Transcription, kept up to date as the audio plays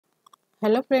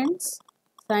Hello friends,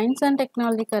 Science and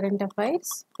Technology Current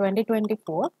Affairs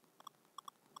 2024,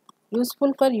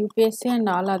 useful for UPSC and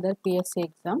all other PSC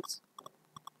exams.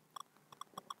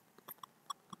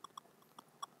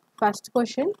 First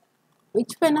question,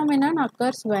 which phenomenon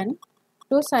occurs when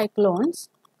two cyclones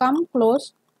come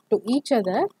close to each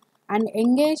other and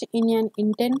engage in an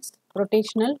intense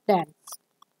rotational dance?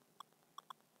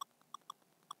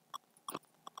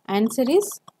 Answer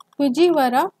is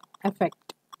Fujiwara effect.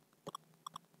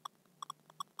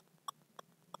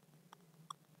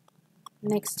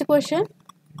 Next question,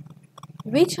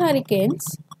 which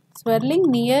hurricanes swirling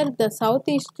near the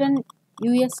southeastern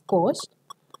US coast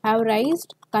have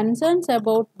raised concerns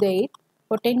about their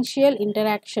potential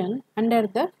interaction under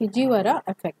the Fujiwara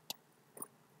effect?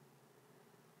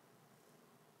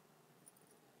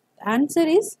 The answer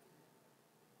is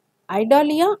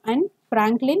Idalia and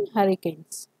Franklin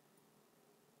hurricanes.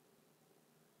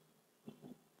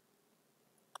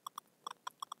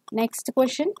 Next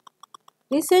question.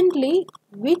 Recently,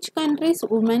 which country's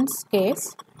woman's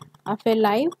case of a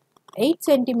live 8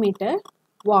 cm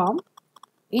worm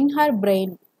in her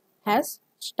brain has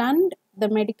stunned the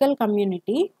medical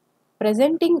community,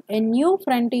 presenting a new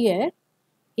frontier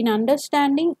in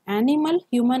understanding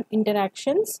animal-human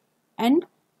interactions and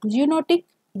zoonotic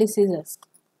diseases?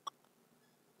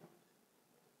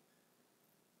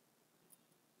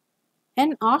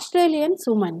 An Australian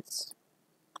woman's.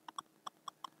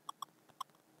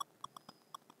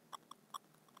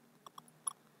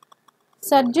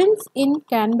 Surgeons in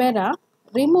Canberra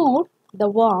removed the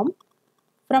worm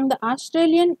from the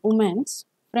Australian woman's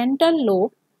frontal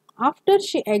lobe after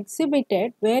she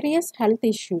exhibited various health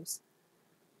issues.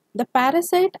 The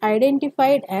parasite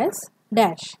identified as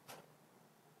dash.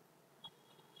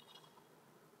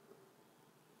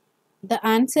 The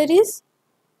answer is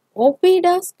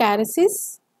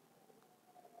Opiscarisis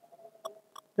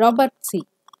robertsi.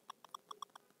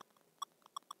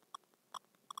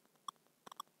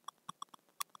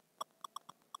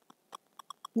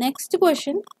 Next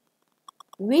question,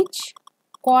 which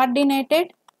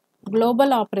coordinated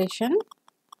global operation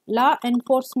law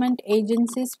enforcement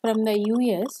agencies from the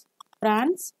US,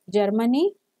 France,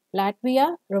 Germany,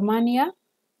 Latvia, Romania,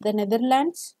 the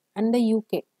Netherlands and the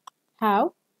UK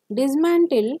have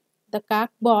dismantled the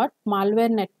Kakbot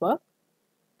malware network?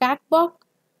 Kakbot,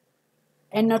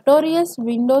 a notorious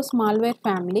Windows malware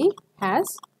family,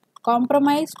 has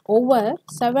compromised over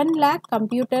 7 lakh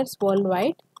computers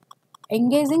worldwide,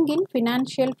 engaging in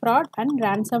financial fraud and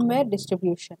ransomware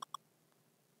distribution.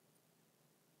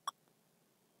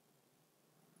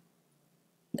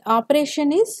 The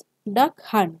operation is Duck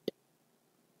Hunt.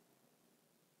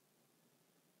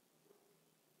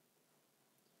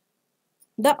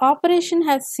 The operation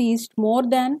has seized more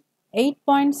than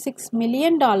 $8.6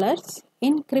 million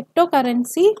in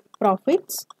cryptocurrency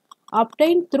profits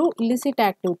obtained through illicit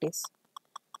activities.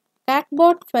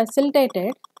 Kakbot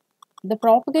facilitated the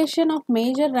propagation of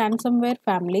major ransomware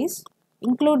families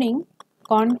including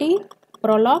Conti,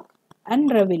 Prolog and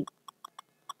Revil.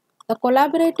 The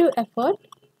collaborative effort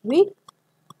with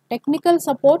technical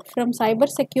support from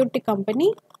cybersecurity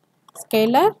company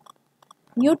Scalar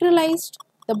neutralized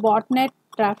the botnet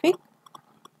traffic,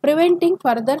 preventing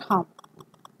further harm.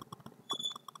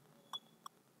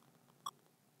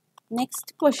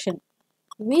 Next question.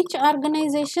 Which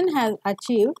organization has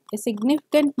achieved a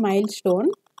significant milestone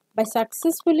by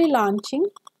successfully launching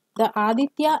the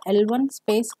Aditya L1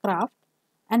 spacecraft,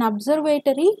 an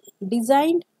observatory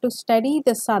designed to study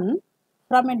the Sun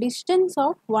from a distance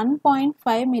of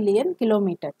 1.5 million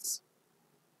kilometers?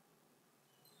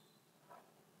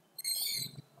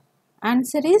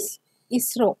 Answer is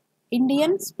ISRO,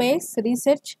 Indian Space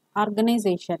Research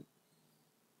Organization.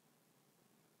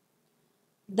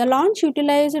 The launch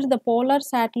utilized the Polar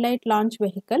Satellite Launch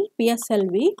Vehicle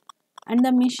 (PSLV) and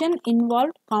the mission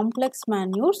involved complex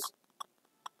maneuvers,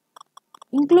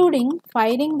 including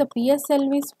firing the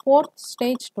PSLV's fourth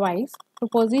stage twice to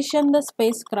position the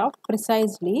spacecraft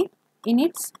precisely in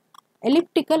its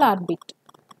elliptical orbit.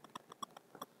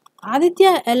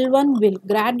 Aditya L1 will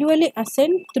gradually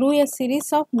ascend through a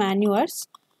series of maneuvers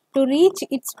to reach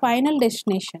its final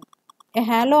destination, a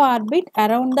halo orbit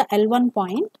around the L1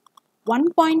 point,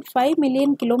 1.5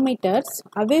 million kilometers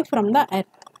away from the Earth.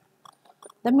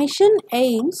 The mission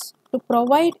aims to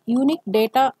provide unique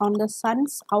data on the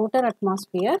Sun's outer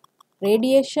atmosphere,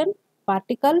 radiation,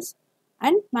 particles,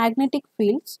 and magnetic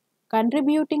fields,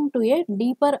 contributing to a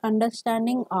deeper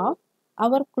understanding of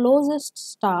our closest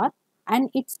star and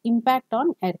its impact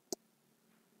on Earth.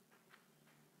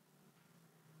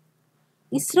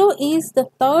 ISRO is the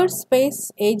third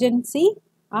space agency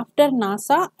after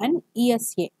NASA and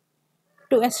ESA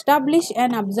to establish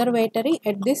an observatory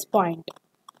at this point,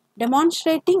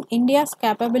 demonstrating India's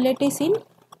capabilities in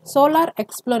solar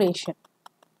exploration.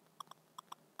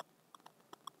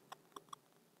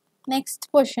 Next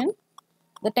question.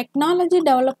 The Technology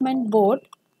Development Board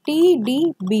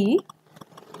TDB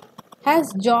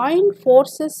has joined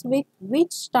forces with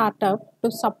which startup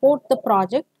to support the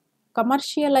project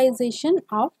commercialization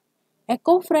of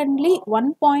eco-friendly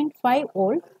 1.5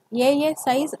 volt AA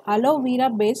size aloe vera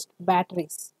based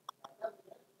batteries?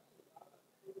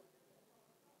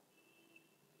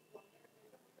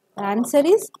 The answer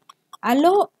is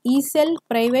Aloe eCell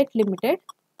Private Limited,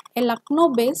 a Lucknow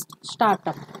based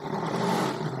startup.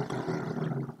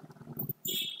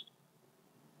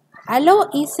 Aloe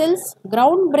eCell's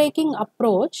groundbreaking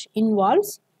approach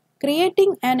involves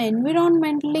creating an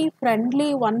environmentally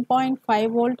friendly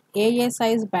 1.5 volt AA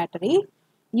size battery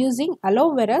using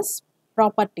aloe vera's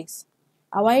properties,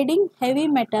 avoiding heavy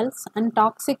metals and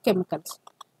toxic chemicals.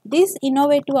 This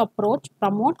innovative approach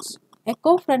promotes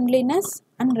eco-friendliness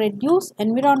and reduces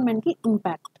environmental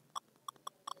impact.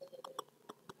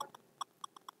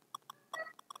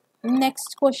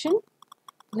 Next question.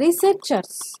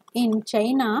 Researchers in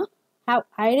China have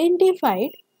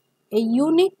identified a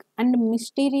unique and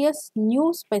mysterious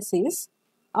new species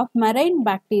of marine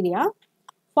bacteria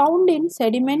found in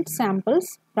sediment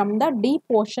samples from the deep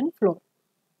ocean floor.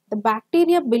 The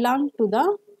bacteria belong to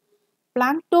the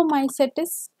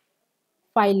Planktomycetes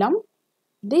phylum.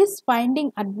 This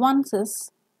finding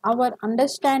advances our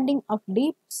understanding of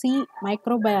deep sea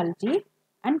microbiology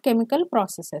and chemical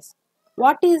processes.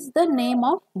 What is the name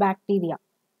of bacteria?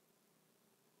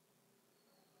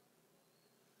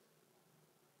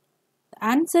 The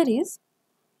answer is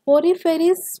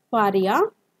Poriferis paria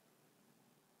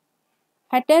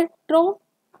heterophysis.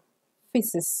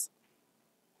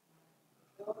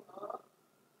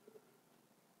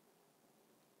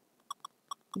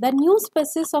 The new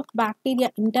species of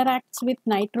bacteria interacts with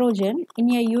nitrogen in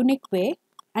a unique way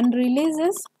and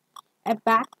releases a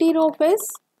bacteriophage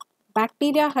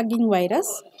bacteria hugging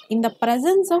virus in the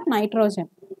presence of nitrogen.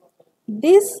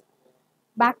 This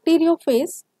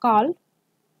bacteriophage, called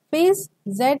phase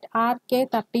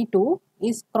ZRK32,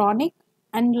 is chronic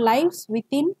and lives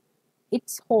within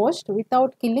its host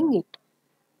without killing it.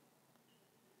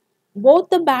 Both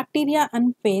the bacteria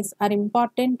and phase are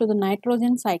important to the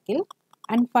nitrogen cycle,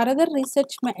 and further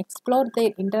research may explore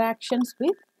their interactions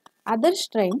with other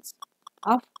strains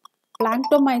of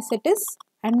Planktomycetes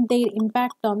and their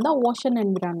impact on the ocean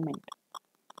environment.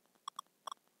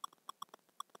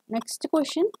 Next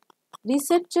question.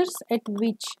 Researchers at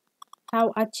which have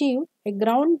achieved a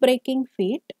groundbreaking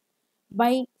feat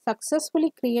by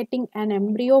successfully creating an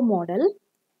embryo model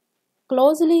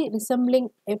closely resembling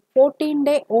a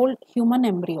 14-day-old human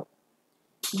embryo.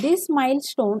 This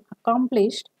milestone,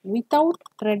 accomplished without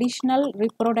traditional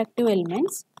reproductive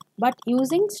elements but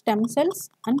using stem cells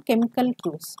and chemical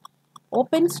cues,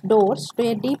 opens doors to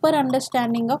a deeper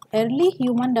understanding of early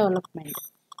human development.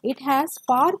 It has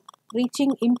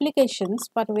far-reaching implications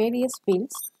for various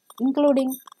fields,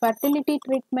 including fertility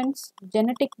treatments,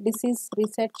 genetic disease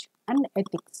research, and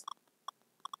ethics.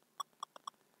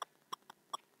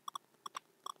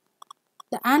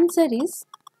 The answer is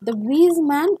the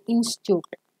Weizmann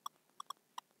Institute.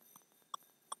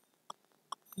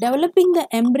 Developing the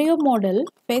embryo model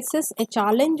faces a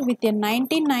challenge with a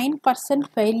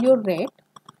 99% failure rate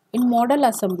in model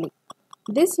assembly.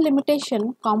 This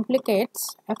limitation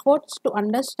complicates efforts to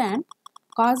understand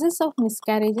causes of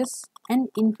miscarriages and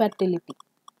infertility.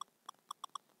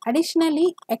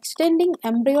 Additionally, extending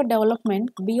embryo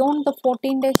development beyond the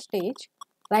 14-day stage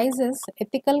raises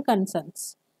ethical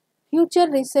concerns. Future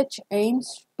research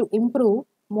aims to improve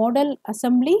model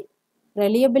assembly,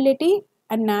 reliability,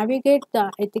 and navigate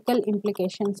the ethical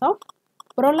implications of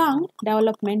prolonged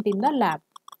development in the lab.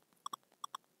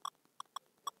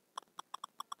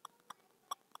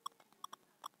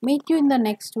 Meet you in the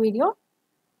next video.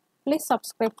 Please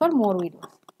subscribe for more videos.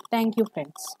 Thank you,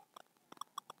 friends.